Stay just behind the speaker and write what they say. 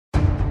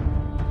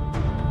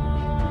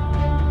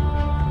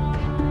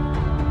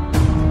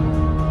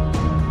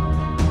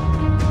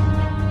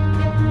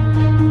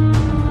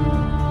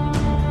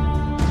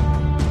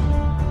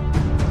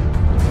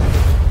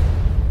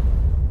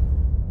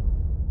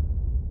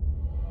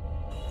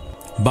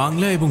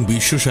বাংলা এবং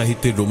বিশ্ব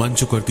সাহিত্যের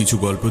রোমাঞ্চকর কিছু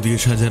গল্প দিয়ে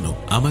সাজানো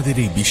আমাদের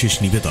এই বিশেষ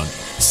নিবেদন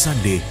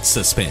সানডে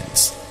সাসপেন্স।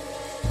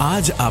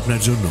 আজ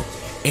আপনার জন্য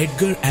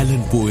এডগার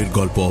অ্যালান পোয়ের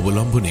গল্প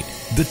অবলম্বনে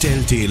the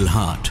tell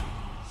heart.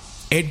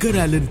 Edgar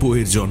Allan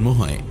পোয়ের জন্ম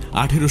হয়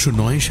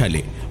 1809 সালে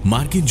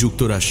মার্কিন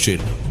যুক্তরাষ্ট্রের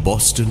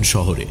বস্টন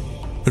শহরে।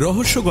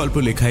 রহস্য গল্প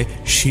লেখায়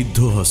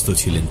সিদ্ধহস্ত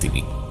ছিলেন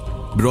তিনি।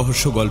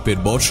 রহস্য গল্পের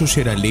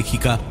বর্ষসেরা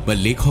লেখিকা বা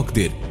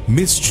লেখকদের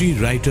মিস্ট্রি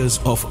রাইটার্স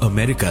অফ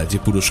আমেরিকা যে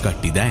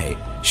পুরস্কারটি দেয়,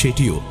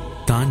 সেটিও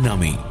তার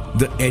নামেই,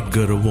 দ্য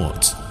এডগার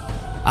অ্যাওয়ার্ডস।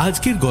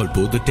 আজকের গল্প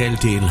দ্য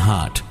টেল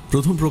হার্ট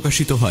প্রথম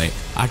প্রকাশিত হয়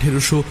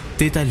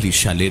 1843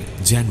 সালের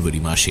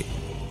জানুয়ারি মাসে।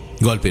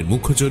 গল্পের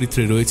মুখ্য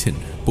চরিত্রে রয়েছেন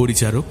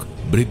পরিচারক,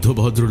 বৃদ্ধ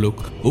ভদ্রলোক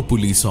ও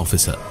পুলিশ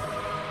অফিসার।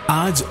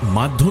 আজ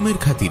মাধ্যমের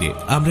খাতিরে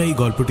আমরা এই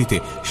গল্পটিতে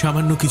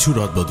সামান্য কিছু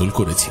রদবদল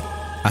করেছি।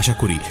 আশা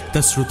করি তা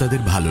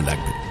শ্রোতাদের ভালো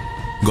লাগবে।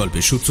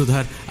 গল্পের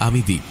সূত্রধার আমি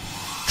দীপ।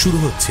 শুরু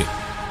হচ্ছে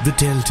দ্য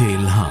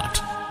টেল হার্ট।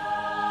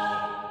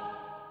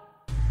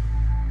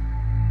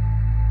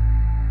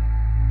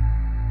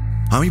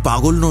 আমি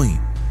পাগল নই,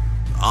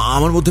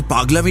 আমার মধ্যে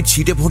পাগলামির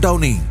ছিটে ফোঁটাও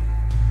নেই।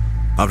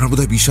 আপনার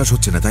বোধহয় বিশ্বাস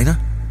হচ্ছে না, তাই না?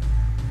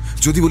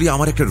 যদি বলি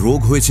আমার একটা রোগ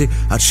হয়েছে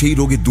আর সেই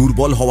রোগে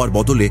দুর্বল হওয়ার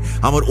বদলে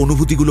আমার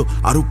অনুভূতিগুলো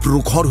আরো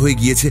প্রখর হয়ে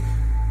গিয়েছে,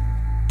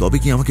 তবে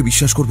কি আমাকে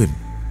বিশ্বাস করবেন?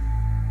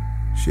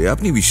 সে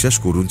আপনি বিশ্বাস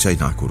করুন চাই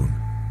না করুন,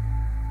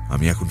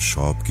 আমি এখন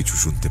সব কিছু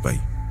শুনতে পাই,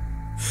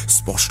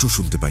 স্পষ্ট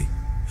শুনতে পাই।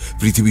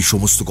 পৃথিবীর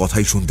সমস্ত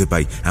কথাই শুনতে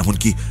পাই,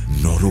 এমনকি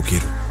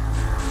নরকের।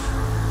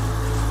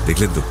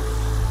 দেখলেন তো,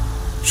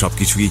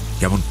 সবকিছুই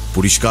কেমন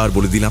পরিষ্কার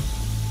বলে দিলাম।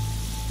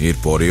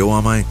 এরপরেও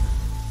আমায়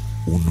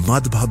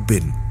উন্মাদ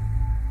ভাববেন?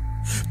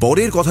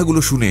 পরের কথাগুলো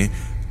শুনে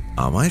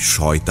আমায়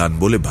শয়তান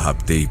বলে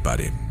ভাবতেই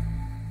পারেন,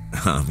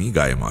 আমি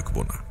গায়ে মাখব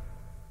না।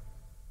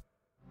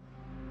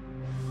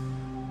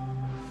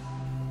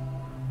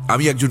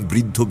 আমি একজন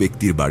বৃদ্ধ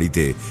ব্যক্তির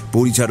বাড়িতে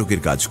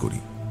পরিচারকের কাজ করি,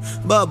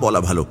 বা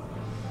বলা ভালো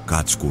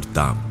কাজ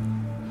করতাম।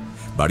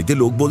 বাড়িতে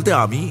লোক বলতে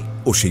আমি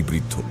ও সেই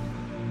বৃদ্ধ।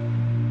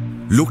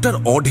 লোকটার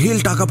অঢেল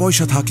টাকা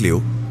পয়সা থাকলেও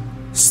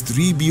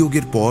স্ত্রী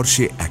বিয়োগের পর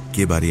সে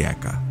একেবারে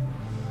একা।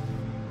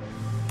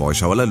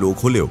 পয়সাওয়ালা লোক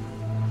হলেও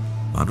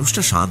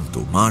মানুষটা শান্ত,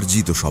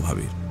 মার্জিত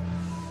স্বভাবের।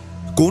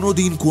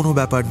 কোনোদিন কোনো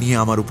ব্যাপার নিয়ে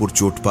আমার উপর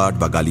চোটপাট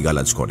বা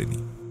গালিগালাজ করেনি।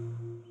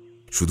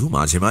 শুধু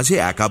মাঝে মাঝে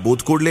একা বোধ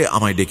করলে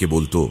আমায় ডেকে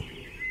বলতো,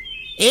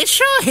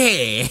 এসো হে,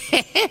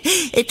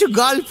 একটু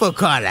গল্প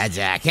করা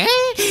যাক।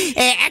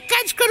 এক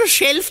কাজ করো,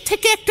 শেলফ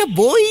থেকে একটা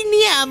বই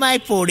নিয়ে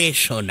আমায় পড়ে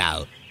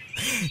শোনাও।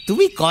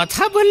 তুমি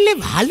কথা বললে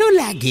ভালো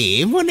লাগে,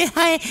 মনে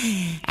হয়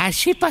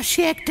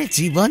আশেপাশে একটা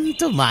জীবন্ত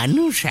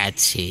মানুষ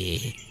আছে।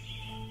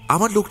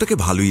 আমার লোকটাকে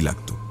ভালোই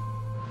লাগতো।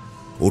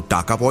 ওর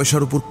টাকা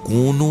পয়সার উপর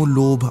কোনো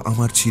লোভ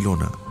আমার ছিল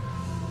না,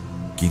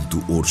 কিন্তু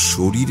ওর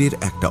শরীরের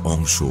একটা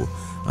অংশ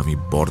আমি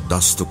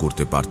বরদাস্ত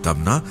করতে পারতাম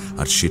না,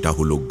 আর সেটা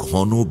হলো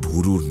ঘন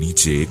ভুরুর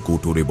নিচে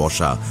কোটরে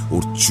বসা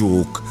ওর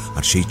চোখ,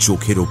 আর সেই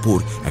চোখের ওপর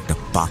একটা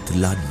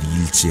পাতলা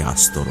নীলচে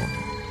আস্তরণ।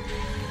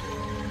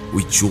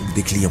 ওই চোখ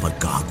দেখলেই আমার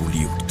গা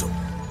গুলিয়ে উঠত।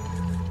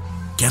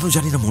 কেন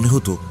জানি না মনে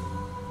হতো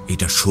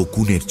এটা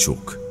শকুনের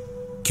চোখ,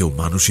 কেউ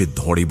মানুষের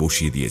ধরে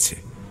বসিয়ে দিয়েছে।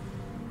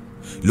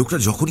 লোকটা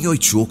যখনই ওই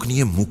চোখ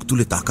নিয়ে মুখ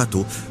তুলে তাকাতো,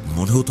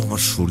 মনে হতো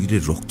আমার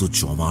শরীরের রক্ত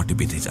জমাট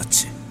বেঁধে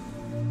যাচ্ছে।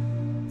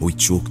 ওই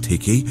চোখ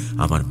থেকেই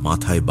আমার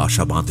মাথায়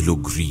বাসা বাঁধল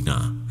ঘৃণা,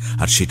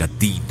 আর সেটা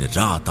দিন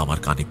রাত আমার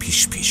কানে ফিস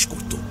ফিস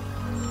করত।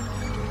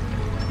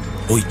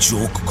 ওই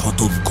চোখ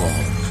খতম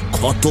কর,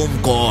 খতম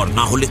কর,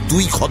 না হলে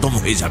তুই খতম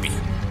হয়ে যাবি।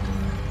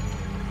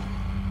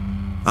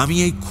 আমি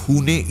এই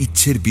খুনে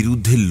ইচ্ছের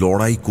বিরুদ্ধে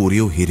লড়াই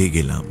করেও হেরে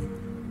গেলাম।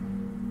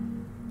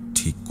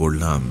 ঠিক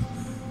করলাম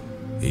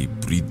এই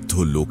বৃদ্ধ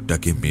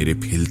লোকটাকে মেরে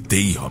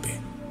ফেলতেই হবে।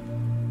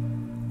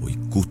 ওই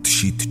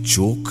কুৎসিত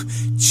চোখ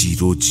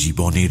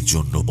চিরজীবনের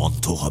জন্য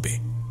বন্ধ হবে।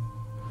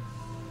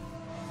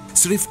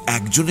 সির্ফ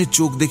একজনের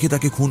চোখ দেখে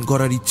তাকে খুন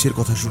করার ইচ্ছের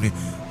কথা শুনে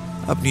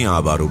আপনি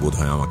আবারও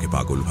বোধহয় আমাকে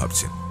পাগল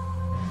ভাবছেন।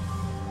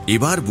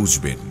 এবার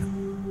বুঝবেন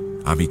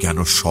আমি কেন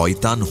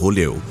শয়তান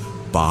হলেও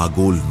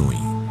পাগল নই।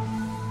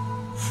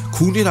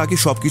 খুনের আগে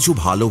সবকিছু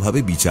ভালোভাবে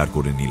বিচার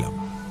করে নিলাম।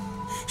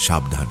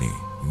 সাবধানে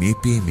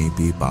মেপে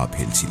মেপে পা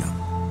ফেলছিলাম।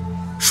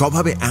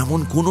 স্বভাবে এমন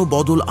কোনো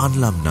বদল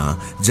আনলাম না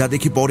যা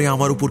দেখে পরে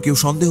আমার উপর কেউ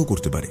সন্দেহ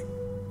করতে পারে।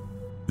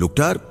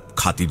 লোকটার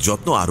খাতির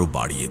যত্ন আরো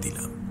বাড়িয়ে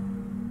দিলাম।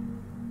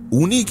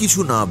 উনি কিছু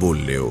না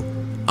বললেও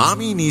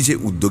আমি নিজে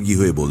উদ্যোগী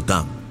হয়ে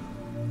বলতাম,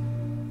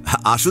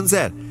 আসুন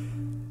স্যার,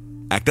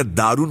 একটা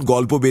দারুণ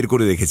গল্প বের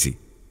করে রেখেছি,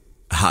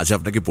 আজ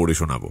আপনাকে পড়ে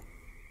শোনাবো।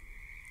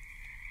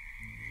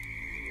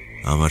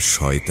 আমার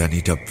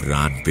শয়তানিটা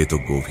প্রাণ পেত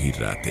গভীর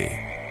রাতে।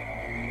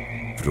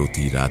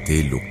 প্রতি রাতে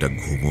লোকটা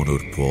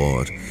ঘুমানোর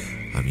পর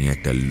আমি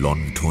একটা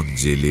লণ্ঠন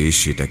জেলে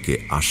সেটাকে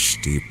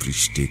আষ্টে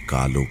পৃষ্ঠে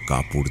কালো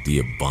কাপড়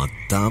দিয়ে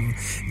বাঁধতাম,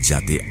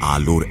 যাতে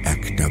আলোর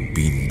একটা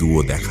বিন্দুও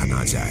দেখা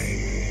না যায়।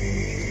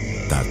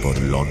 তারপর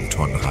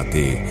লণ্ঠন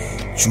হাতে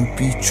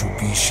চুপি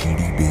চুপি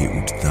সিঁড়ি বেয়ে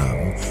উঠতাম,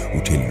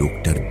 উঠে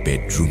লোকটার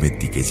বেডরুমের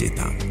দিকে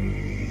যেতাম।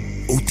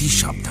 অতি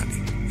সাবধানে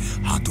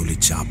হাতলে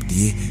চাপ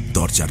দিয়ে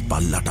দরজার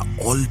পাল্লাটা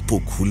অল্প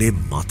খুলে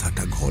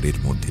মাথাটা ঘরের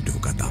মধ্যে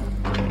ঢোকাতাম।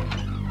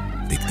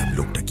 দেখতাম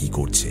লোকটা কি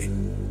করছে।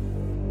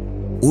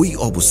 ওই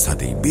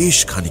অবস্থাতেই বেশ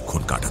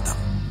খানিকক্ষণ কাটাতাম।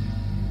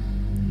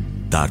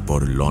 তারপর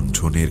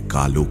লণ্ঠনের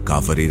কালো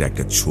কাভারের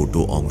একটা ছোট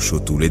অংশ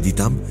তুলে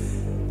দিতাম,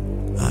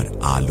 আর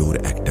আলোর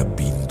একটা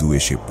বিন্দু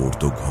এসে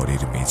পড়তো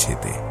ঘরের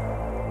মেঝেতে।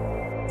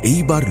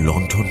 এইবার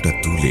লণ্ঠনটা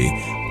তুলে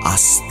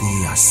আস্তে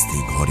আস্তে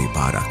ঘরে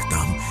পা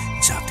রাখতাম,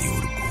 যাতে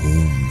ওর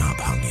ঘুম না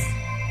ভাঙে।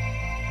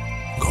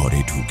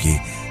 ঘরে ঢুকে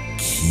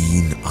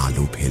ক্ষীণ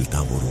আলো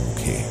ফেলতাম ওর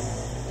মুখে।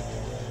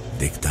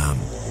 দেখতাম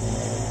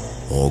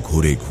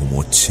অঘোরে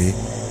ঘুমোচ্ছে,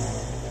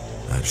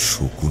 আর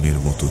শকুনের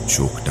মতো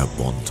চোখটা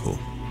বন্ধ।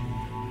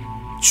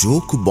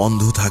 চোখ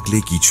বন্ধ থাকলে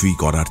কিছুই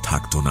করার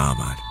থাকতো না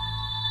আমার।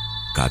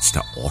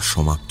 কাজটা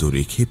অসমাপ্ত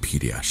রেখে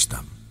ফিরে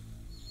আসতাম।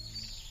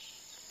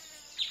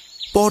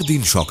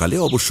 পরদিন সকালে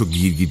অবশ্য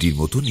গিরগিটির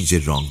মতো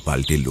নিজের রং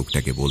পাল্টে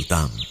লোকটাকে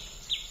বলতাম,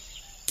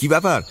 কি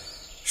ব্যাপার,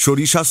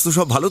 শরীর স্বাস্থ্য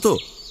সব ভালো তো?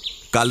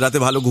 কাল রাতে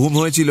ভালো ঘুম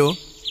হয়েছিল?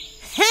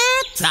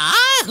 হ্যাঁ, তা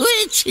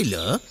হয়েছিল।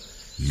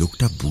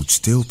 লোকটা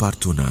বুঝতেও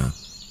পারতো না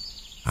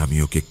আমি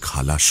ওকে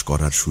খালাস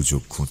করার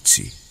সুযোগ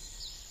খুঁজছি।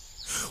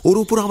 ওর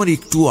উপর আমার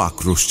একটুও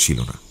আক্রোশ ছিল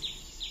না,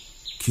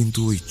 কিন্তু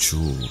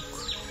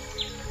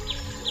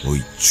ওই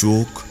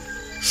চোখ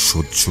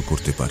সহ্য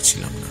করতে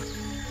পারছিলাম না।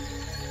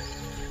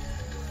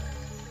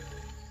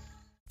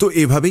 তো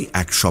এভাবেই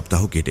এক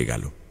সপ্তাহ কেটে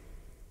গেল।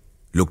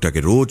 লোকটাকে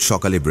রোজ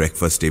সকালে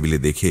ব্রেকফাস্ট টেবিলে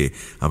দেখে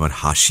আমার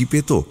হাসি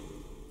পেত,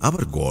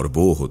 আবার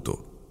গর্বও হতো।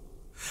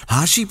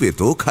 হাসি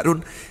পেত কারণ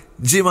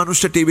যে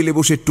মানুষটা টেবিলে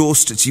বসে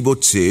টোস্ট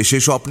চিবোচ্ছে সে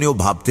স্বপ্নেও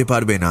ভাবতে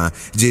পারবে না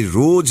যে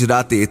রোজ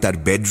রাতে তার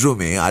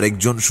বেডরুমে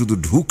আরেকজন শুধু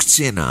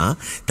ঢুকছে না,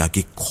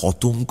 তাকে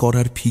খতম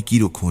করার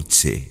ফিকিরও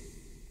খুঁজছে।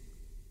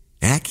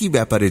 একই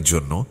ব্যাপারের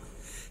জন্য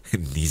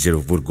নিজের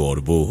উপর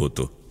গর্বও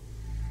হতো।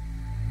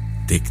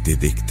 দেখতে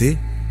দেখতে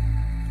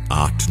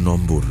 8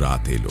 নম্বর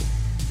রাত এলো।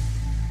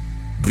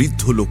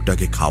 বৃদ্ধ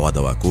লোকটাকে খাওয়া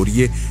দাওয়া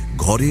করিয়ে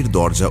ঘরের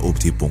দরজা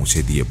অবধি পৌঁছে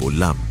দিয়ে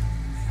বললাম,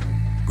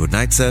 গুড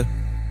নাইট স্যার।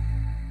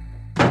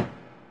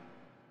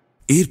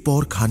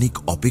 এরপর খানিক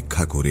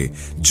অপেক্ষা করে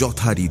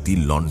যথারীতি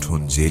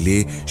লণ্ঠন জেলে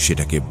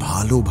সেটাকে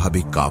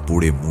ভালোভাবে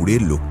কাপড়ে মুড়ে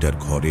লোকটার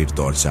ঘরের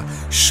দরজা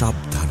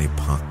সাবধানে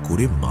ফাঁক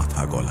করে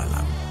মাথা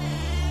গলালাম।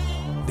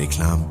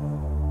 দেখলাম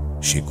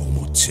সে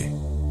ঘুমোচ্ছে।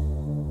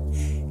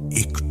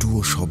 একটুও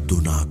শব্দ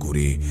না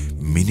করে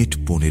মিনিট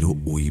 15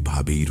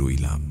 ওইভাবেই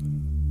রইলাম।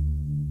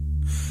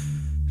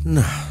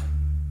 না,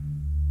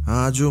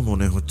 আজও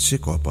মনে হচ্ছে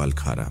কপাল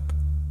খারাপ,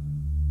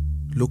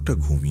 লোকটা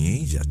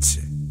ঘুমিয়েই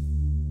যাচ্ছে।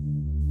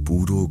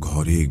 পুরো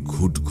ঘরে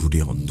ঘুটঘুটে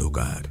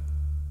অন্ধকার।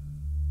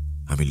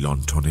 আমি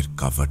লণ্ঠনের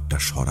কাভারটা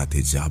সরাতে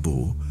যাব,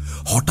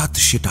 হঠাৎ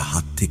সেটা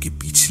হাত থেকে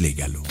পিছলে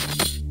গেল।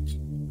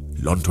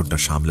 লণ্ঠনটা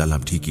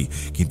সামলালাম ঠিকই,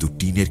 কিন্তু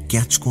টিনের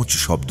ক্যাঁচকোঁচ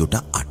শব্দটা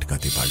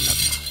আটকাতে পারলাম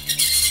না।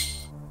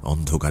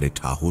 অন্ধকারে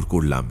ঠাহর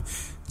করলাম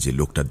যে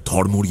লোকটা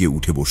ধড়মড়িয়ে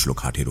উঠে বসলো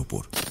খাটের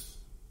ওপর।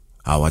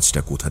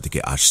 আওয়াজটা কোথা থেকে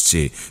আসছে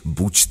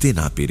বুঝতে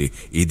না পেরে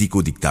এদিক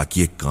ওদিক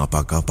তাকিয়ে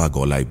কাঁপা কাঁপা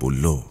গলায়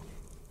বলল,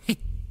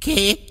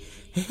 কে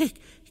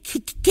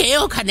কে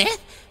ওখানে?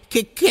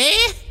 কে?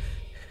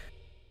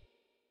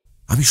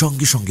 আমি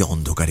সঙ্গে সঙ্গে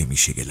অন্ধকারে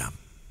মিশে গেলাম।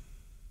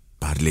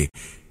 পারলে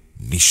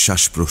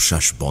নিঃশ্বাস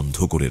প্রশ্বাস বন্ধ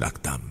করে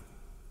রাখতাম।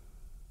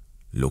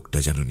 লোকটা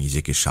যেন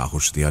নিজেকে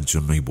সাহস দেওয়ার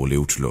জন্যই বলে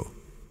উঠল,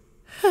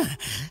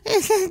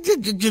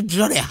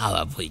 জোরে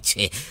হাওয়া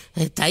বইছে,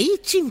 তাই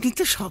চিমটিত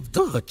শব্দ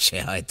হচ্ছে।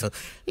 হয়তো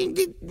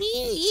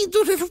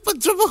ইঁদুরের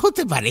উপদ্রব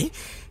হতে পারে।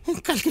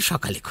 কালকে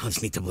সকালে খোঁজ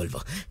নিতে বলবো।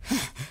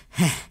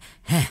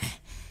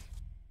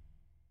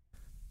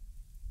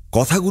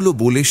 কথাগুলো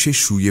বলে সে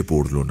শুয়ে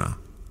পড়ল না,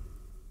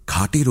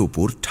 খাটের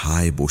ওপর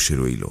ঠায় বসে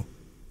রইল।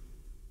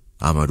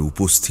 আমার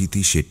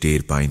উপস্থিতি সে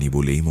টের পায়নি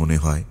বলেই মনে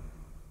হয়।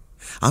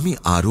 আমি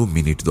আরো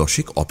মিনিট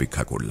 10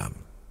 অপেক্ষা করলাম।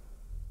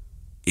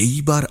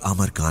 এইবার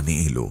আমার কানে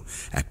এলো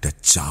একটা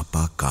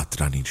চাপা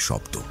কাতরানির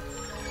শব্দ।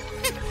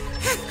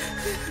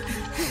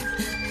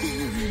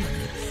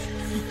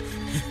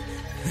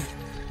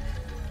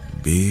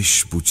 বেশ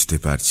বুঝতে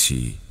পারছি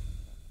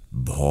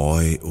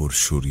ভয় ওর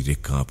শরীরে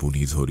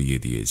কাঁপুনি ধরিয়ে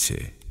দিয়েছে।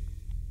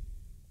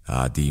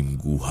 আদিম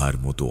গুহার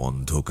মতো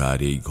অন্ধকার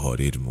এই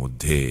ঘরের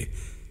মধ্যে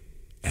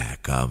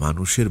একা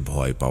মানুষের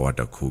ভয়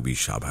পাওয়াটা খুবই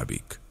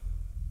স্বাভাবিক।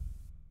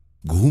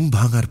 ঘুম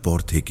ভাঙার পর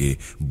থেকে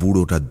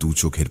বুড়োটা 2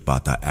 চোখের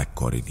পাতা এক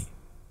করেনি।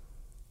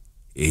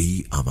 এই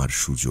আমার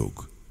সুযোগ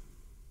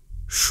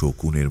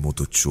শকুনের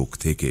মতো চোখ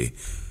থেকে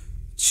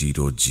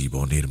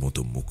চিরজীবনের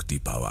মতো মুক্তি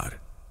পাওয়ার।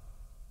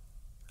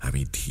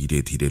 আমি ধীরে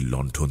ধীরে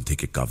লণ্ঠন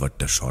থেকে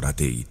কাভারটা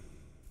সরাতেই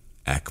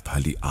এক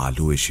ফালি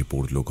আলো এসে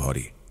পড়ল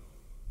ঘরে।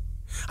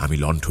 আমি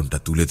লণ্ঠনটা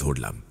তুলে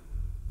ধরলাম।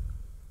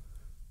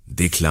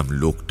 দেখলাম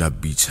লোকটা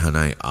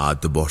বিছানায়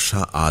আধ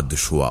বসা আধ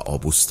শোয়া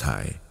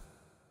অবস্থায়,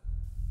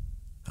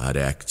 আর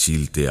এক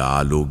চিলতে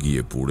আলো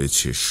গিয়ে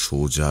পড়েছে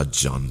সোজা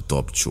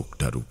জান্তব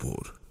চোখটার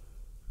উপর।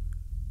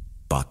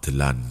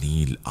 পাতলা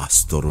নীল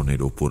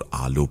আস্তরণের ওপর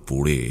আলো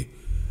পড়ে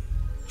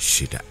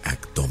সেটা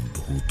একদম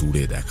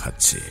ভুতুড়ে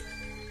দেখাচ্ছে।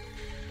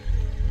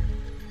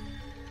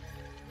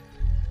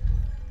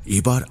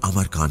 এবার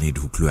আমার কানে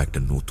ঢুকলো একটা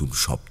নতুন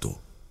শব্দ,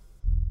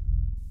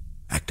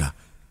 একটা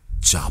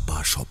চাপা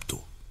শব্দ।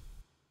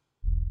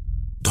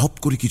 ধপ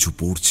করে কিছু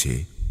পড়ছে,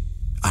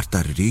 আর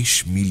তার রেশ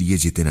মিলিয়ে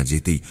যেতে না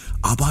যেতেই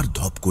আবার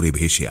ধপ করে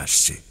ভেসে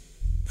আসছে।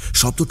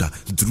 শব্দটা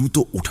দ্রুত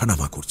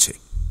ওঠানামা করছে।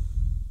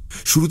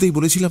 শুরুতেই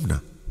বলেছিলাম না,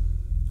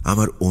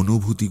 আমার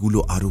অনুভূতিগুলো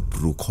আরো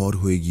প্রখর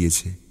হয়ে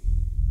গিয়েছে।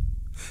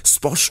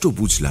 স্পষ্ট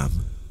বুঝলাম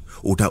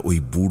ওটা ওই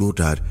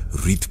বুড়োটার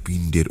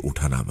হৃৎপিণ্ডের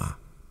ওঠানামা।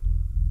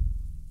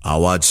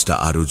 আওয়াজটা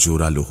আরো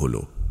জোরালো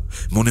হলো।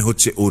 মনে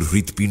হচ্ছে ওর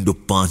হৃৎপিণ্ড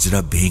পাঁজরা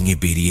ভেঙে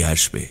বেরিয়ে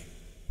আসবে।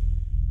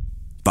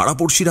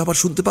 পাড়াপড়শিরা আবার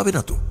শুনতে পাবে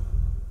না তো?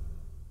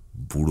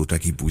 বুড়োটা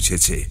কি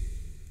বুঝেছে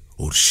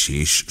ওর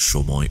শেষ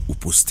সময়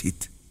উপস্থিত?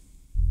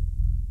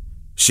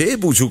 সে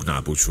বুঝুক না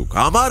বুঝুক,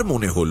 আমার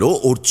মনে হলো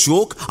ওর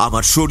চোখ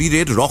আমার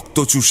শরীরের রক্ত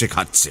চুষে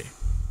খাচ্ছে।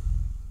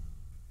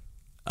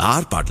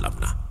 আর পারলাম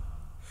না।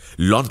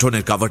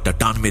 লণ্ঠনের কভারটা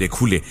টান মেরে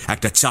খুলে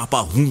একটা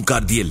চাপা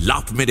হুঙ্কার দিয়ে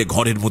লাফ মেরে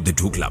ঘরের মধ্যে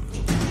ঢুকলাম।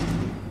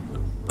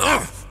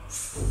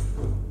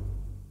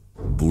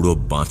 বুড়ো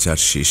বাঁচার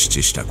শেষ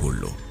চেষ্টা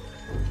করল।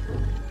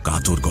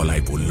 কাতর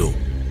গলায় বলল,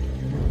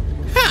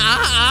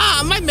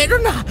 আমায় মেরো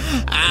না,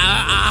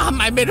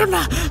 আমায় মেরো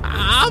না,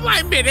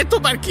 আমায় মেরে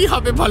তোমার কি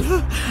হবে বলো?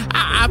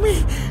 আমি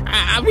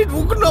আমি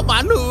রুগ্ন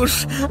মানুষ,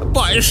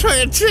 বয়স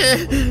হয়েছে।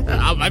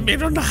 আমায়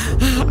মেরো না,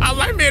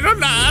 আমায় মেরো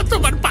না,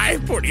 তোমার পায়ে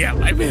পড়ি,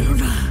 আমায় মেরো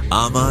না।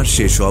 আমার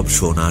সেসব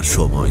শোনার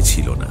সময়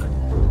ছিল না।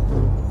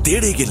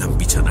 তেড়ে গেলাম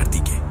বিছানার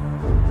দিকে।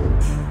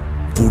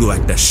 বুড়ো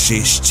একটা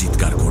শেষ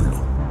চিৎকার করল।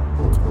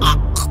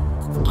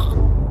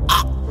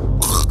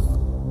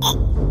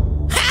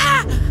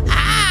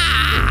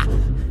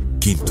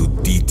 কিন্তু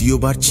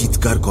দ্বিতীয়বার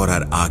চিৎকার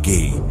করার আগে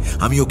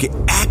আমি ওকে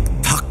এক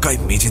ধাক্কায়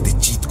মেঝেতে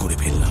চিৎ করে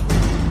ফেললাম।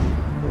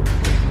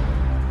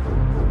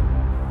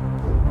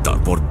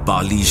 তারপর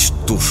বালিশ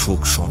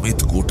তোষক সমেত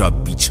গোটা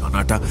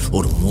বিছানাটা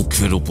ওর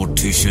মুখের ওপর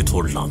ঠেসে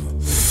ধরলাম।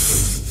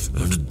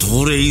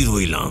 ধরেই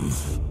রইলাম।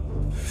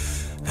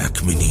 1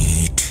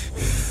 মিনিট,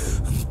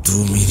 2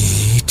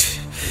 মিনিট,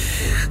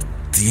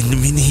 3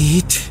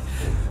 মিনিট।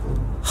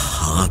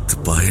 হাত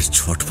পায়ের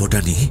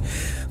ছটফটানি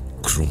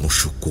ক্রমশ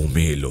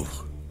কমে এলো।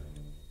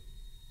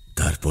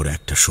 তারপর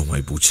একটা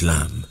সময়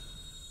বুঝলাম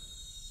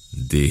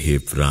দেহে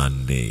প্রাণ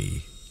নেই।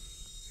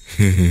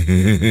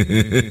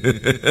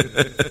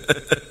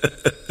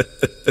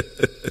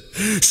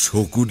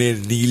 শকুনের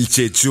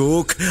নীলচে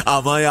চোখ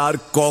আমায় আর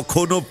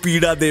কখনো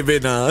পীড়া দেবে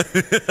না।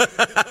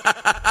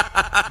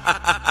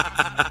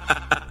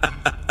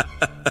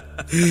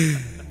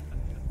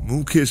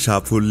 মুখে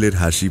সাফল্যের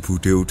হাসি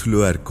ফুটে উঠল,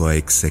 আর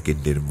কয়েক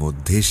সেকেন্ডের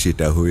মধ্যে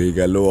সেটা হয়ে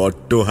গেল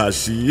অট্ট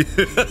হাসি।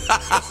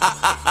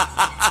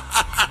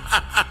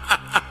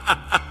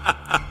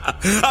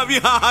 আমি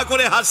হা হা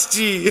করে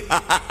হাসছি।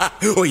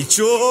 ওই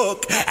চোখ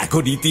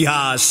এখন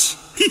ইতিহাস।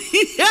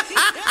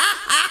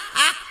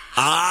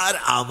 আর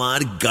আমার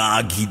গা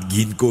ঘিন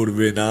ঘিন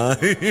করবে না।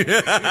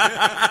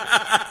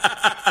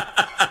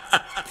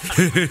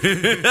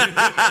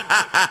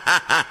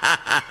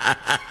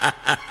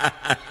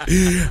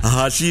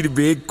 হাসির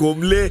বেগ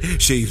কমলে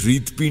সেই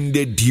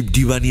হৃৎপিণ্ডের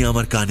ঢিপঢিবানি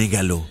আমার কানে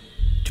গেল।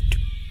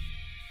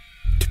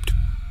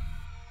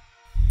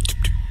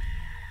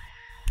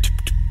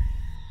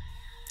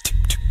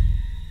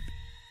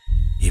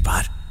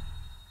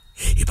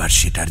 এবার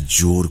সেটার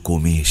জোর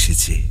কমে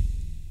এসেছে।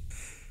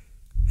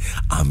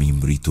 আমি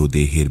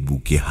মৃতদেহের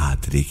বুকে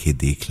হাত রেখে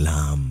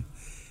দেখলাম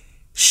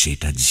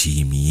সেটা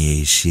ঝিমিয়ে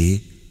এসে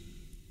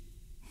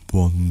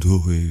বন্ধ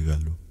হয়ে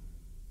গেল।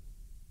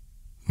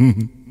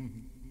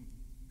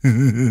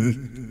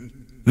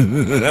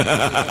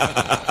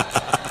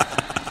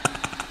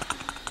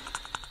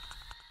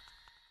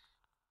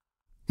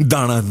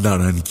 দাঁড়ান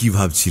দাঁড়ান, কি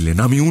ভাবছিলেন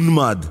আমি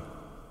উন্মাদ?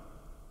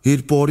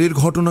 এর পরের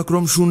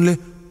ঘটনাক্রম শুনলে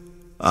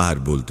আর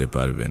বলতে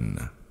পারবেন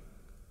না।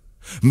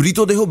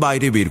 মৃতদেহ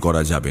বাইরে বের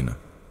করা যাবে না,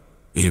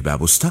 এর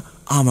ব্যবস্থা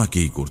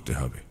আমাকেই করতে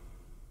হবে।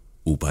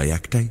 উপায়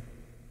একটাই,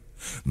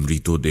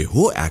 মৃতদেহ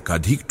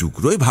একাধিক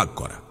টুকরোয় ভাগ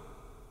করা।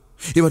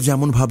 এবার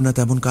যেমন ভাবনা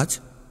তেমন কাজ।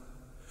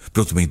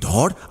 প্রথমেই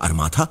ধড় আর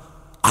মাথা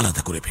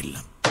আলাদা করে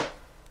ফেললাম।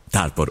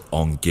 তারপর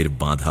অঙ্কের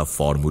বাঁধা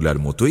ফর্মুলার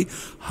মতোই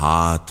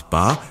হাত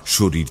পা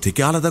শরীর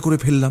থেকে আলাদা করে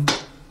ফেললাম।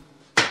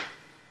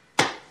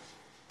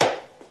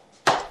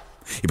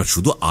 এবার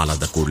শুধু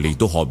আলাদা করলেই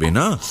তো হবে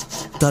না,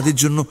 তাদের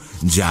জন্য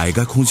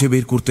জায়গা খুঁজে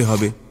বের করতে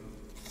হবে।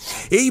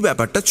 এই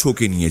ব্যাপারটা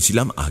ছকে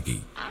নিয়েছিলাম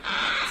আগেই।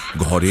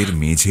 ঘরের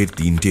মেঝের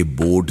 3টে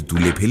বোর্ড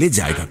তুলে ফেলে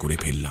জায়গা করে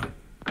ফেললাম।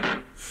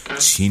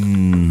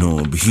 ছিন্ন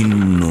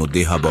ভিন্ন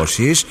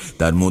দেহাবশেষ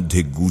তার মধ্যে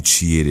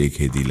গুছিয়ে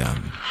রেখে দিলাম।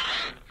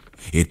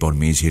 এরপর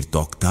মেঝের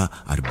তক্তা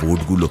আর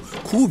বোর্ডগুলো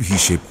খুব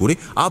হিসেব করে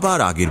আবার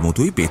আগের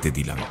মতোই পেতে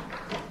দিলাম।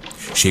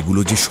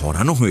 সেগুলো যে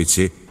সরানো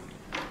হয়েছে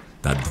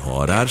তা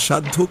ধরার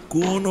সাধ্য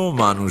কোনো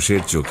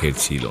মানুষের চোখের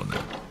ছিল না।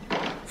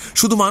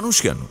 শুধু মানুষ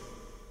কেন,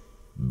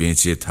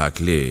 বেঁচে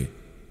থাকলে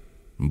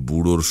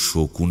বুড়োর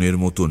শকুনের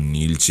মতো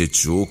নীলচে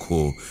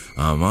চোখও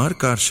আমার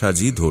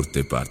কারসাজি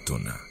ধরতে পারত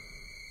না।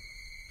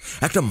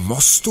 একটা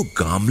মস্ত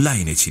গামলা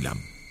এনেছিলাম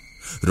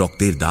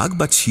রক্তের দাগ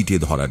বা ছিটে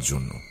ধরার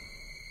জন্য।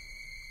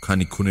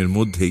 খানিকক্ষণের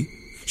মধ্যেই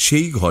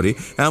সেই ঘরে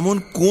এমন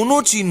কোনো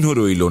চিহ্ন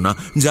রইল না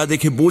যা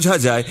দেখে বোঝা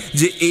যায়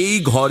যে এই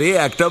ঘরে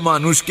একটা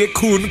মানুষকে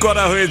খুন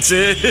করা হয়েছে।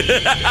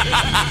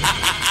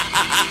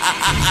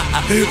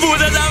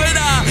 বোঝা যাবে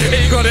না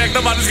এই ঘরে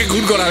একটা মানুষকে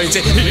খুন করা হয়েছে।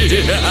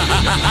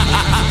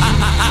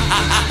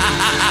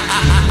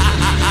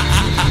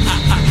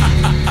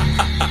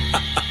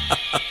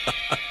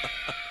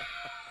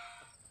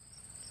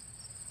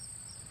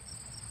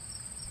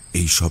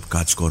 এই সব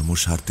কাজকর্ম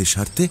সারতে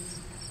সারতে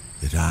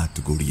রাত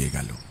গড়িয়ে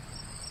গেল।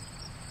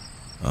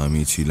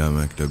 আমি ছিলাম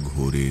একটা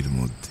ঘোরের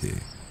মধ্যে,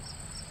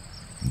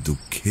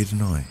 দুঃখের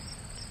নয়,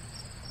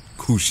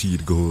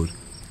 খুশির ঘোর।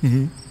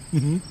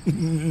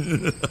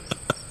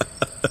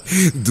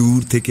 দূর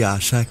থেকে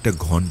আসা একটা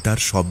ঘন্টার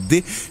শব্দে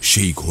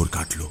সেই ঘোর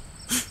কাটল।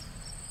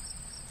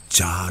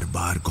 4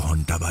 বার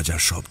ঘন্টা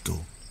বাজার শব্দ।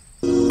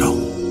 ডং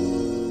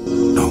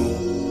ডং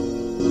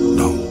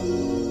ডং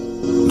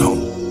ডং।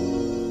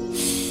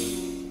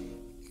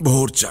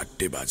 ভোর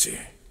 4টে বাজে।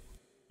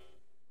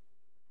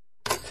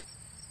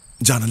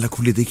 জানালা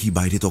খুলে দেখি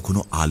বাইরে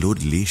তখনও আলোর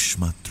লেশ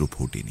মাত্র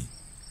ফোটেনি।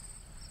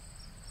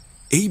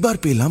 এইবার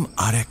পেলাম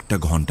আর একটা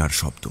ঘন্টার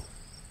শব্দ,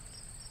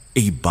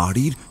 এই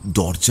বাড়ির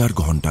দরজার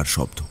ঘন্টার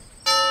শব্দ।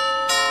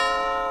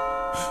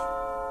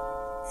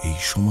 এই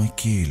সময়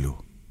কে এলো?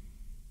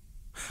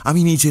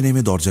 আমি নিচে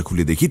নেমে দরজা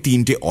খুলে দেখি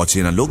 3টে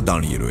অচেনা লোক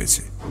দাঁড়িয়ে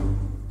রয়েছে।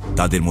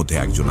 তাদের মধ্যে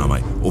একজন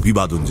আমায়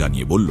অভিবাদন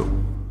জানিয়ে বলল,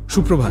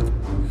 সুপ্রভাত,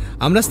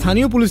 আমরা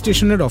স্থানীয় পুলিশ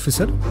স্টেশনের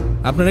অফিসার।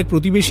 আপনার এক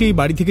প্রতিবেশী এই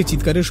বাড়ি থেকে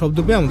চিৎকারের শব্দ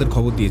পেয়ে আমাদের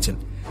খবর দিয়েছেন।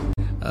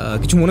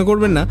 কিছু মনে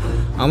করবেন না,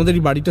 আমাদের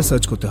এই বাড়িটা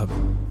সার্চ করতে হবে।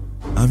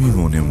 আমি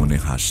মনে মনে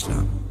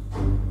হাসলাম।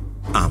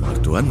 আমার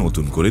তো আর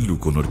নতুন করে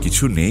লুকোনোর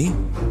কিছু নেই,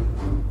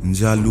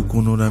 যা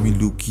লুকোনোর আমি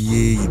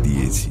লুকিয়েই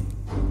দিয়েছি,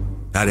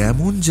 আর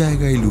এমন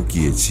জায়গায়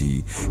লুকিয়েছি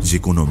যে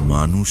কোনো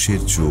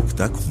মানুষের চোখ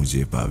তা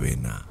খুঁজে পাবে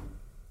না।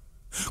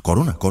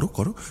 করো না, করো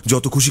করো,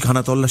 যত খুশি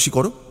খানা তল্লাশি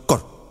করো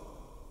করো।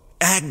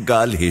 এক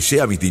গাল হেসে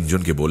আমি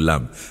 3জনকে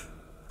বললাম,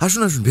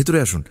 আসুন আসুন, ভেতরে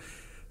আসুন।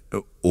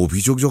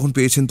 অভিযোগ যখন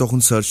পেয়েছেন তখন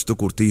সার্চ তো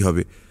করতেই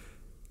হবে,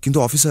 কিন্তু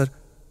অফিসার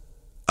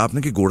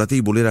আপনাকে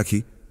গোড়াতেই বলে রাখি,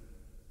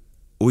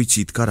 ওই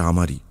চিৎকার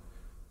আমারই।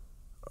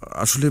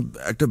 আসলে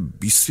একটা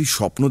বিশ্রী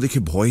স্বপ্ন দেখে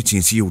ভয়ে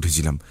চেঁচিয়ে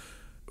উঠেছিলাম।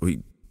 ওই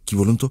কি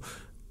বলুন তো,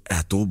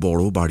 এত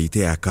বড় বাড়িতে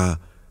একা,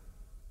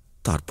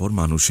 তারপর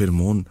মানুষের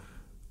মন,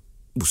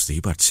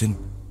 বুঝতেই পারছেন।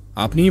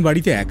 আপনি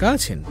বাড়িতে একা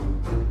আছেন?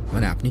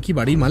 মানে আপনি কি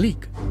বাড়ির মালিক?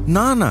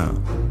 না না,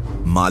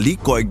 মালিক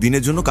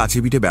কয়েকদিনের জন্য কাছে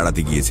পিঠে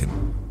বেড়াতে গিয়েছেন,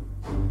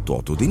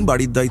 ততদিন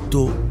বাড়ির দায়িত্ব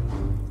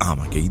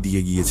আমাকেই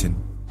দিয়ে গিয়েছেন।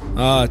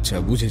 আচ্ছা,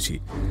 বুঝেছি।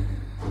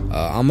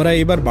 আমরা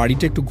এবার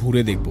বাড়িটা একটু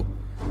ঘুরে দেখব।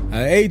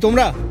 এই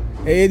তোমরা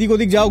এদিক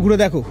ওদিক যাও, ঘুরে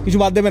দেখো, কিছু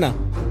বাদ দেবে না।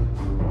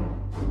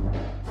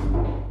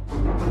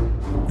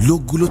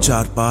 লোকগুলো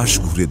চারপাশ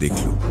ঘুরে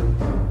দেখল।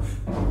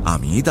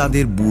 আমি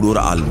তাদের বুড়োর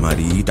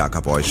আলমারি, টাকা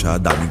পয়সা,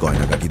 দামি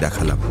গয়নাগাটি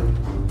দেখালাম।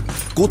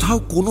 কোথাও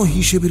কোনো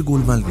হিসেবের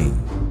গোলমাল নেই।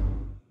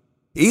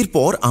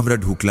 এরপর আমরা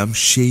ঢুকলাম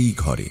সেই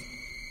ঘরে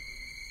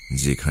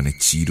যেখানে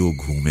চির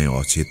ঘুমে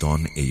অচেতন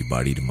এই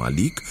বাড়ির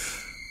মালিক,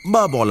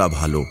 বা বলা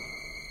ভালো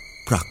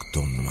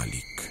প্রাক্তন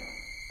মালিক।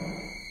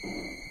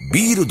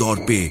 বীর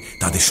দর্পে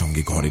তাদের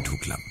সঙ্গে ঘরে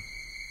ঢুকলাম।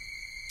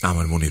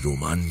 আমার মনে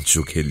রোমাঞ্চ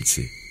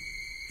খেলছে।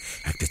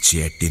 একটা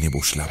চেয়ার টেনে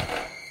বসলাম।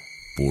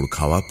 পোড়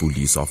খাওয়া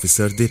পুলিশ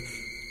অফিসারদের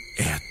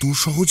এত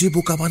সহজে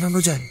বোকা বানানো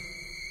যায়?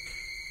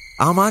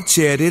 আমার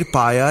চেয়ারের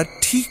পায়ার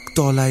ঠিক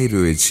তলায়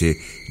রয়েছে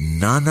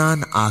নানান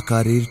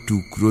আকারের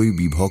টুকরোয়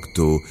বিভক্ত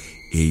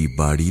এই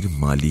বাড়ির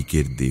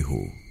মালিকের দেহ।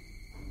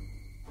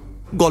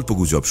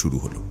 গল্পগুজব শুরু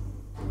হলো।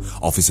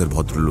 অফিসার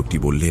ভদ্রলোকটি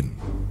বললেন,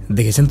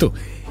 দেখেছেন তো,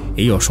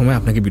 এই অসময়ে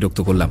আপনাকে বিরক্ত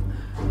করলাম।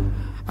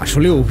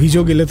 আসলে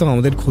অভিযোগ এলে তো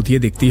আমাদের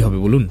খতিয়ে দেখতেই হবে,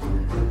 বলুন।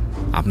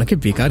 আপনাকে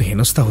বেকার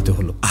হেনস্থা হতে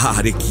হলো।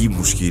 আরে কি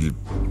মুশকিল,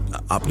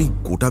 আপনি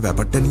গোটা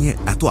ব্যাপারটা নিয়ে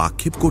এত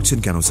আক্ষেপ করছেন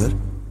কেন স্যার?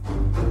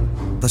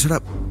 তাছাড়া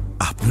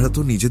আপনারা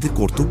তো নিজেদের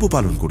কর্তব্য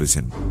পালন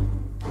করেছেন।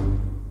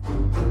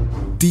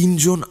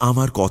 3জন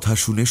আমার কথা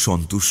শুনে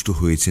সন্তুষ্ট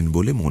হয়েছেন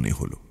বলে মনে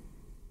হলো।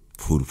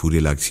 ফুরফুরে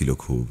লাগছিল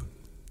খুব,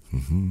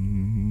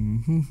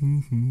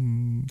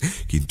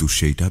 কিন্তু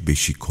সেইটা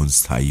বেশিক্ষণ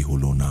স্থায়ী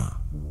হলো না।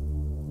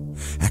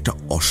 একটা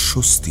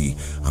অস্বস্তি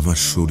আমার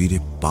শরীরে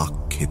পাক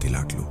খেতে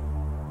লাগলো।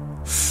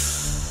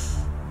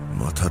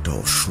 মাথাটা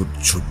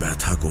অসহ্য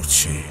ব্যথা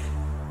করছে,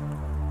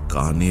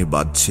 কানে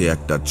বাজছে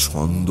একটা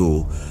ছন্দ,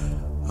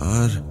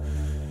 আর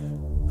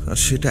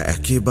সেটা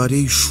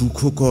একেবারেই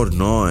সুখকর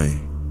নয়।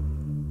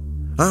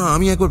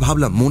 আমি একবার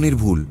ভাবলাম মনের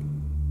ভুল।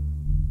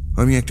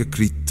 আমি একটা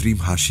কৃত্রিম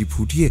হাসি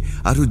ফুটিয়ে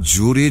আরো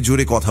জোরে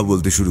জোরে কথা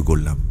বলতে শুরু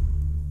করলাম।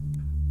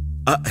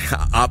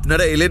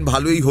 আপনারা এলেন,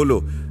 ভালোই হলো,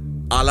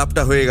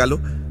 আলাপটা হয়ে গেল।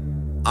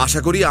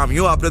 আশা করি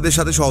আমিও আপনাদের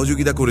সাথে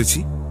সহযোগিতা করেছি।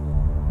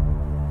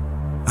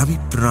 আমি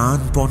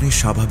প্রাণপণে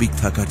স্বাভাবিক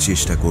থাকার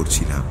চেষ্টা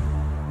করছিলাম,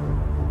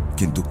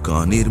 কিন্তু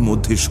কানের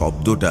মধ্যে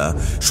শব্দটা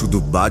শুধু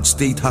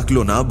বাজতেই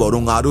থাকলো না,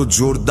 বরং আরো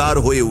জোরদার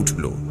হয়ে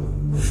উঠল।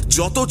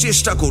 যত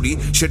চেষ্টা করি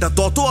সেটা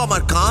তত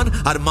আমার কান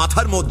আর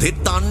মাথার মধ্যে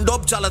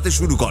তাণ্ডব চালাতে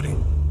শুরু করে।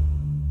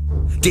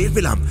 টের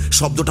পেলাম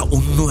শব্দটা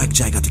অন্য এক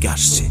জায়গা থেকে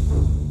আসছে।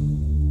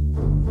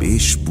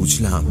 বেশ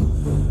বুঝলাম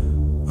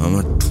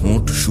আমার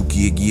ঠোঁট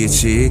শুকিয়ে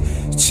গিয়েছে,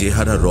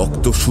 চেহারা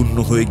রক্ত শূন্য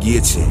হয়ে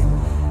গিয়েছে।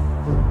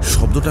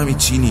 শব্দটা আমি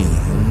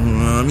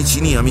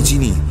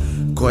চিনি।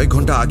 কয়েক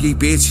ঘন্টা আগেই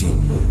পেয়েছি।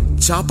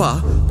 চাপা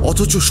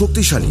অথচ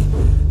শক্তিশালী,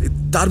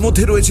 তার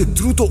মধ্যে রয়েছে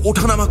দ্রুত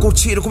ওঠানামা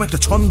করছে এরকম একটা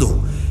ছন্দ।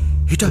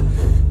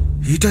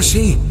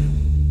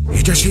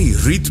 এটা সেই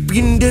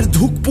হৃৎপিণ্ডের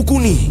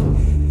ধুকপুকুনি,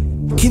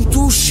 কিন্তু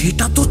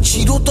সেটা তো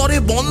চিরতরে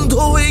বন্ধ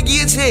হয়ে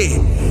গিয়েছে।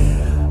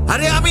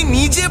 আরে আমি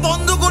নিজে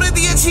বন্ধ করে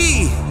দিয়েছি,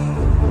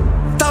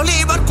 তাহলে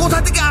এবার কোথা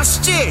থেকে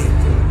আসছে?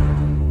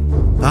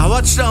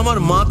 আওয়াজটা আমার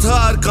মাথা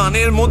আর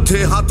কানের মধ্যে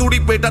হাতুড়ি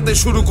পেটাতে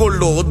শুরু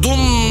করলো।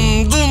 দুম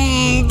দুম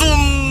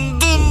দুম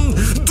দুম।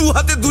 দু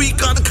হাতে দুই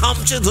কান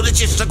খামচে ধরে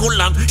চেষ্টা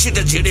করলাম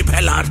সেটা ঝেড়ে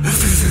ফেলার,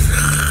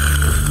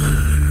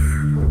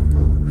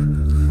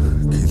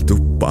 কিন্তু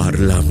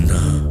পারলাম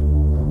না।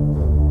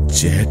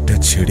 চেয়ারটা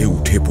ছেড়ে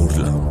উঠে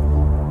পড়লাম।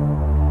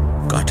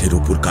 কাঠের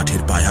উপর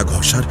কাঠের পায়া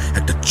ঘষার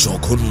একটা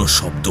জঘন্য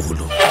শব্দ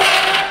হলো।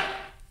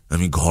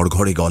 আমি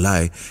ঘড়ঘড়ে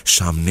গলায়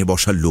সামনে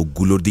বসা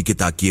লোকগুলোর দিকে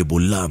তাকিয়ে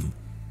বললাম,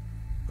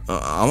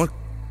 আমার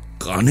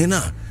কানে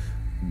না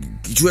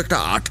কিছু একটা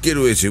আটকে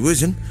রয়েছে,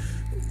 বুঝেছেন?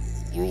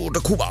 ওটা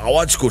খুব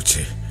আওয়াজ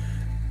করছে।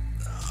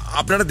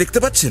 আপনারা দেখতে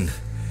পাচ্ছেন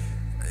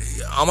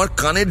আমার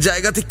কানের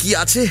জায়গাতে কি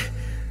আছে?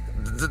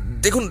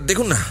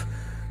 দেখুন না।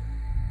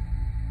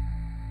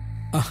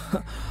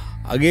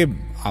 আগে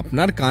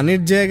আপনার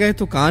কানের জায়গায়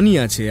তো কানই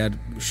আছে, আর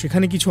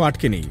সেখানে কিছু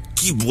আটকে নেই।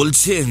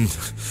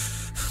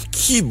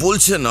 কি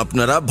বলছেন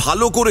আপনারা?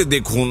 ভালো করে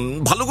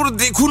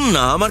দেখুন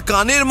না। আমার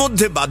কানের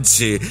মধ্যে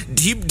বাজছে,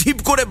 ঢিপ ঢিপ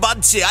করে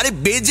বাজছে। আরে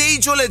বেজেই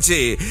চলেছে।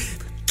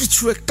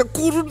 কিছু একটা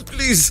করুন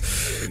প্লিজ।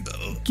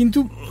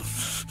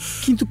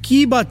 কিন্তু কি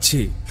বাজছে?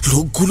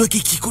 লোকগুলোকে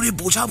কি করে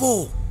বোঝাবো?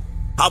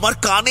 আমার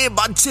কানে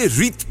বাজছে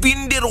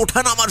হৃৎপিণ্ডের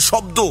ওঠানামার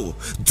শব্দ।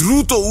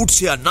 দ্রুত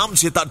উঠছে আর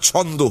নামছে তার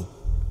ছন্দ।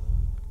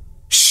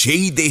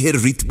 সেই দেহের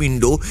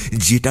হৃৎপিণ্ড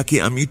যেটাকে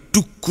আমি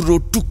টুকরো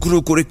টুকরো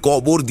করে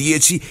কবর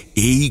দিয়েছি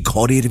এই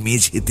ঘরের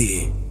মেঝেতে।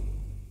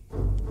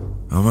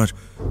 আমার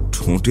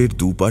ঠোঁটের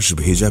দুপাশ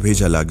ভেজা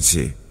ভেজা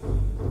লাগছে।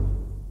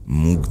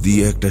 মুখ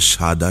দিয়ে একটা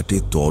সাদাটে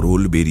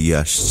তরল বেরিয়ে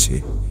আসছে।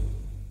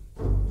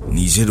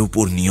 নিজের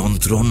উপর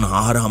নিয়ন্ত্রণ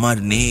আর আমার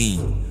নেই।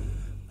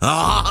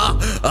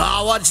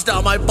 আওয়াজটা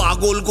আমায়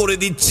পাগল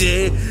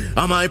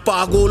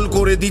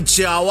করে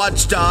দিচ্ছে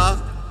আওয়াজটা।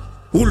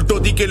 উল্টো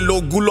দিকের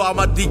লোকগুলো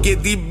আমার দিকে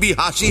দিব্যি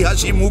হাসি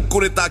হাসি মুখ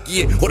করে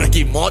তাকিয়ে ওরা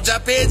কি মজা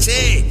পেয়েছে?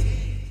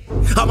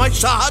 আমায়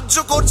সাহায্য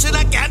করছে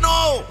না কেন?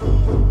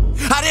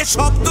 আরে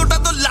শব্দটা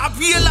তো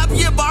লাফিয়ে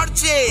লাফিয়ে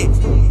বাড়ছে।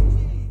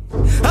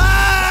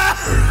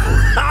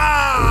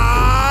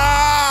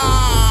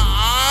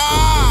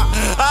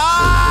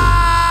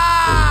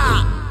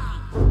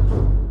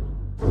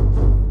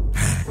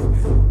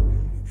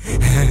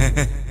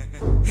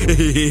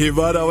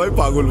 এবার আমায়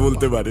পাগল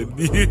বলতে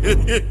পারেননি।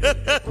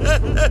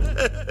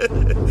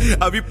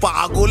 আমি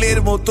পাগলের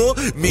মতো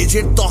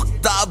মেঝের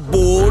তক্তা,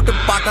 বোর্ড,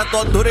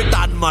 পাটাতন ধরে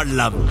টান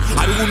মারলাম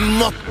আর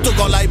উন্মত্ত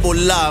গলায়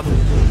বললাম,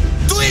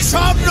 তুই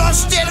সব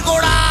নষ্টের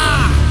গোড়া।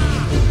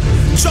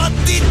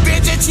 যতদিন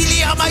বেঁচেছিলি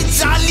আমায়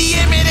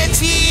জ্বালিয়ে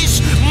মেরেছিস,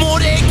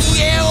 মরে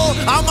গিয়েও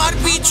আমার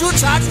পিছু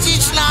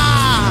ছাড়ছিস না।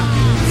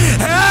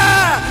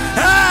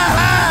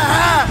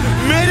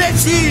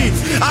 মেরেছি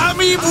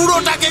আমি।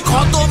 বুড়োটাকে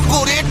খতম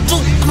করে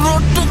টুকরো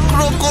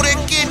টুকরো করে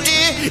কেটে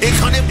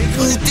এখানে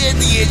পুঁতে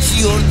দিয়েছি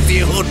ওর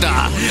দেহটা।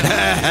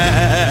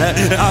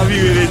 আমি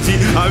মেরেছি।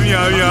 আমি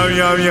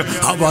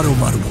আবারও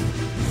মারবো।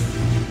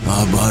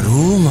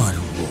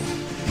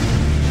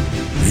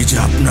 এই যে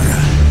আপনারা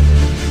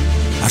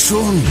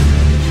আসুন,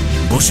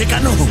 বসে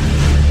কেন?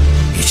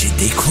 এসে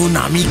দেখুন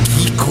আমি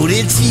কি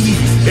করেছি।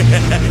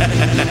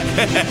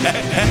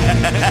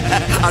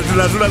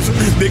 আসুন,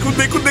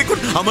 দেখুন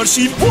আমার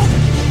শিল্প।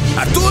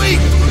 আর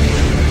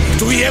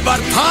তুই এবার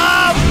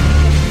থাম।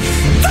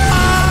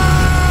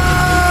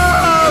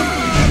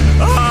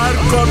 আর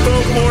কত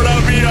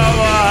পোড়াবি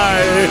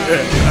আমায়?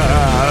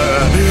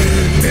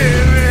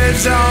 থেমে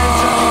যা।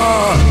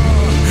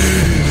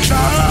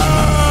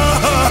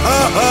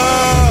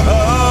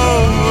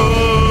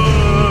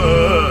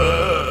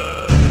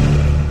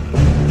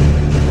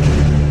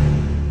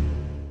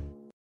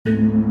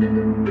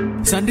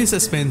 সানডে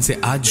সাসপেন্সে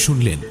আজ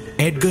শুনলেন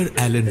এডগার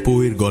অ্যালান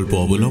পোয়ের গল্প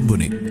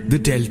অবলম্বনে দ্য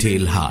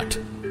টেল হার্ট।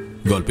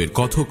 গল্পের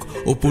কথক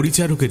ও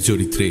পরিচারকের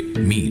চরিত্রে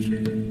মীর,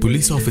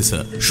 পুলিশ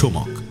অফিসার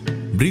সোমক,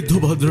 বৃদ্ধ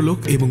ভদ্রলোক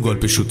এবং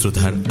গল্পের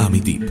সূত্রধার আমি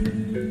দীপ।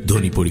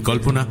 ধ্বনি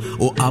পরিকল্পনা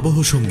ও আবহ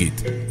সঙ্গীত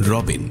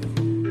Robin.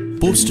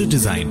 Poster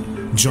design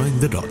join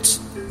the dots.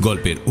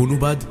 গল্পের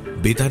অনুবাদ,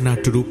 বেতার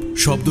নাট্যরূপ,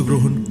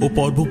 শব্দগ্রহণ ও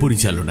পর্ব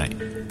পরিচালনায়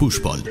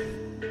পুষ্পল।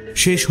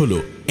 শেষ হল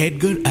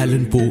এডগার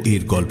অ্যালান পো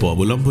এর গল্প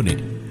অবলম্বনে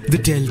দ্য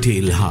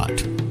টেল হার্ট।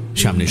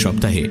 সামনের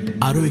সপ্তাহে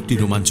আরও একটি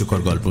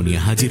রোমাঞ্চকর গল্প নিয়ে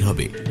হাজির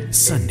হবে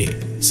সানডে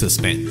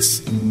সাসপেন্স।